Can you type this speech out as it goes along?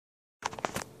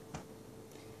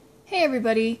Hey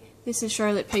everybody, this is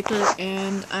Charlotte Piper,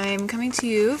 and I'm coming to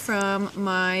you from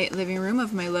my living room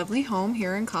of my lovely home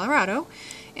here in Colorado.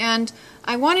 And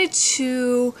I wanted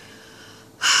to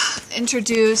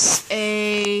introduce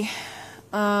a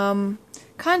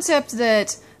concept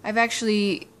that I've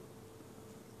actually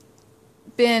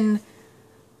I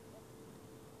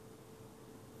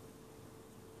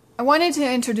wanted to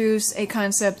introduce a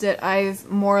concept that I've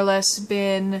more or less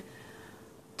been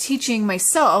teaching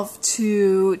myself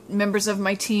to members of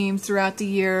my team throughout the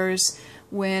years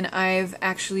when I've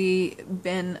actually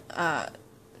been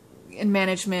in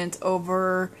management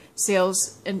over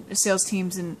sales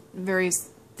teams and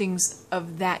various things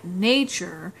of that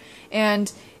nature.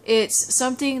 And it's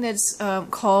something that's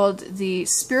called the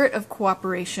spirit of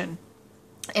cooperation.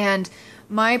 And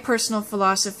my personal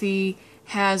philosophy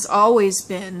has always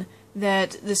been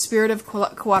that the spirit of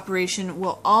cooperation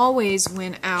will always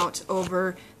win out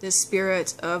over the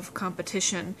spirit of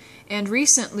competition. And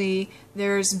recently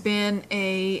there's been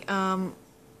a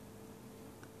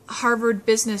Harvard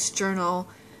Business Journal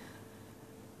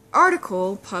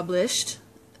article published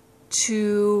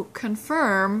to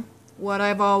confirm what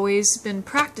I've always been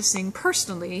practicing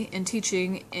personally and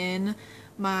teaching in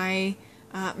my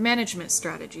management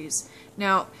strategies.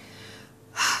 Now,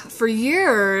 for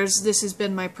years, this has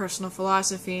been my personal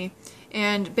philosophy,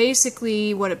 and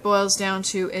basically what it boils down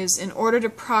to is in order to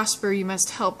prosper, you must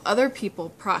help other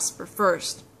people prosper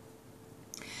first.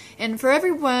 And for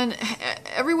everyone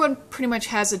pretty much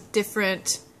has a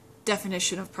different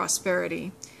definition of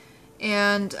prosperity.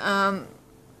 And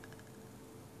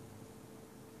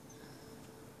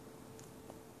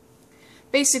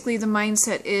basically the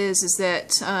mindset is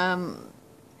that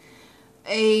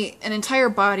an entire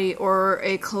body or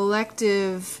a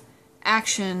collective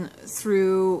action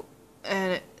through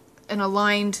an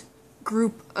aligned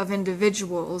group of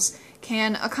individuals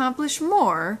can accomplish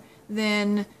more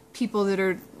than people that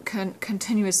are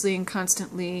continuously and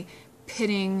constantly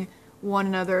pitting one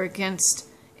another against.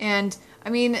 And I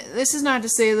mean, this is not to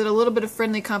say that a little bit of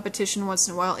friendly competition once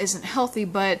in a while isn't healthy,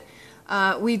 but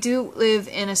we do live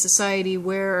in a society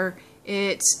where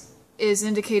it is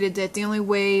indicated that the only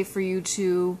way for you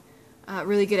to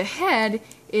really get ahead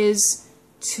is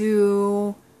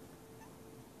to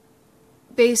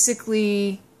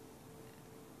basically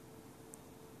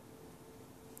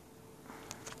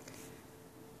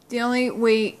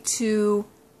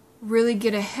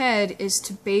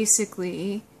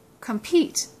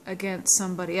compete against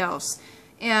somebody else.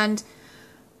 And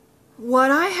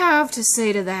what I have to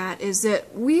say to that is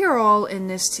that we are all in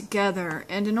this together,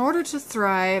 and in order to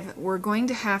thrive, we're going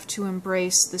to have to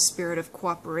embrace the spirit of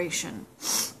cooperation.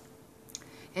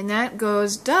 And that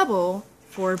goes double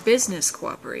for business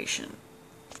cooperation.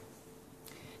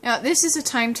 Now, this is a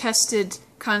time-tested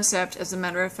concept, as a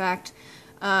matter of fact.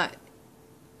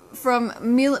 From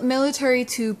military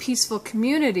to peaceful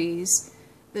communities,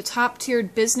 the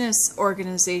top-tiered business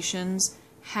organizations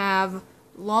have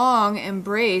long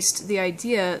embraced the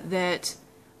idea that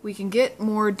we can get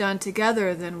more done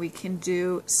together than we can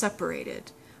do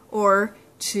separated, or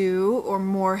two or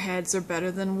more heads are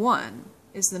better than one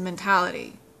is the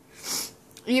mentality.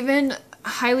 Even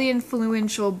highly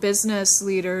influential business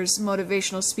leaders,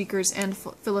 motivational speakers, and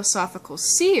philosophical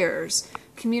seers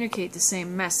communicate the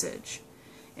same message.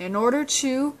 In order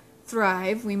to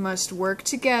thrive, we must work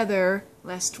together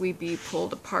lest we be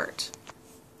pulled apart.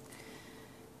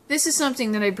 This is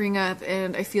something that I bring up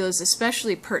and I feel is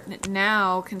especially pertinent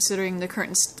now, considering the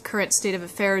current state of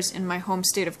affairs in my home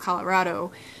state of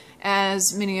Colorado.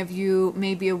 As many of you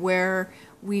may be aware,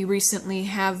 we recently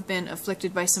have been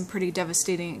afflicted by some pretty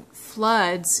devastating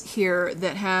floods here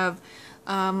that have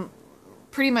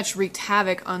pretty much wreaked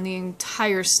havoc on the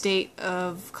entire state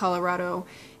of Colorado.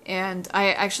 And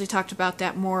I actually talked about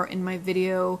that more in my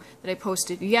video that I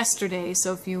posted yesterday,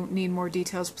 so if you need more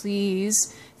details,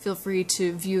 please feel free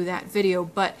to view that video.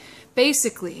 But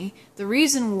basically, the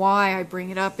reason why I bring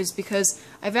it up is because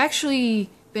I've actually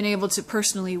been able to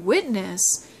personally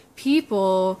witness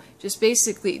people just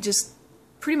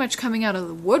pretty much coming out of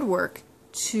the woodwork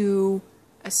to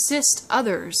assist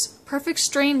others, perfect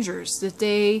strangers that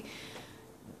they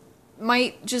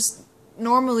might just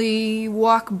normally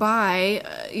walk by,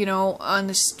 on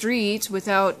the street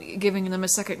without giving them a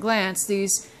second glance.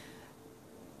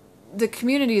 The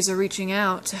communities are reaching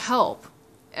out to help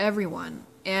everyone,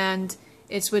 and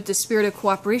it's with the spirit of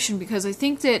cooperation, because I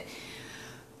think that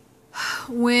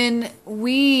when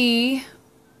we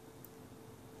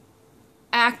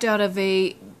act out of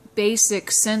a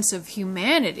basic sense of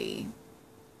humanity,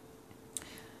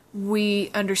 we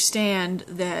understand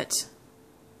that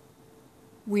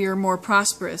we are more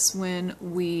prosperous when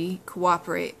we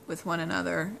cooperate with one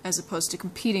another as opposed to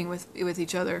competing with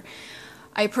each other.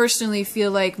 I personally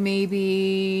feel like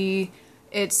maybe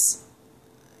it's,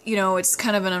 you know, it's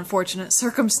kind of an unfortunate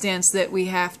circumstance that we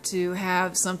have to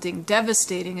have something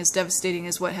devastating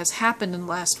as what has happened in the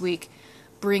last week,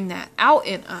 bring that out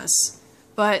in us.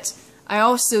 But I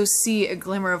also see a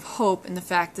glimmer of hope in the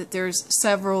fact that there's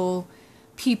several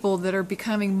people that are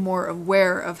becoming more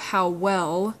aware of how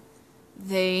well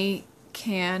they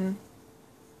can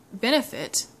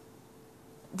benefit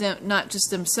them, not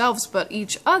just themselves but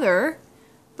each other,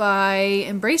 by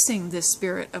embracing this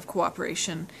spirit of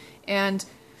cooperation. And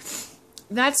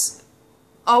that's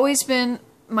always been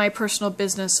my personal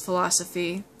business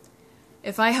philosophy.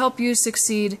 If I help you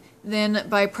succeed, then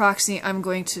by proxy I'm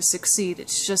going to succeed.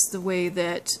 It's just the way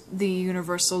that the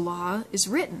universal law is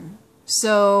written.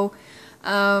 So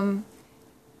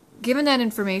given that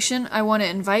information, I want to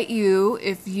invite you,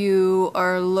 if you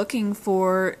are looking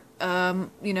for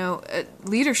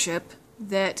leadership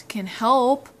that can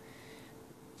help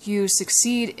you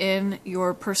succeed in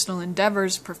your personal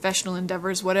endeavors, professional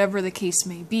endeavors, whatever the case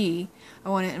may be, I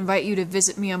want to invite you to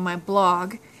visit me on my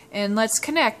blog, and let's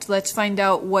connect. Let's find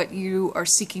out what you are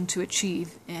seeking to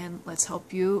achieve, and let's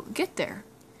help you get there.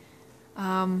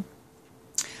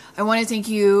 I want to thank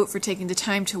you for taking the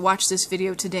time to watch this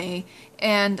video today,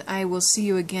 and I will see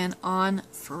you again on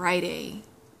Friday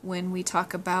when we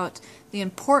talk about the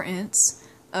importance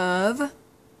of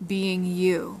being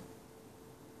you.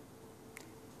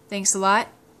 Thanks a lot.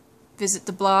 Visit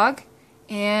the blog,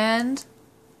 and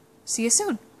see you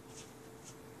soon.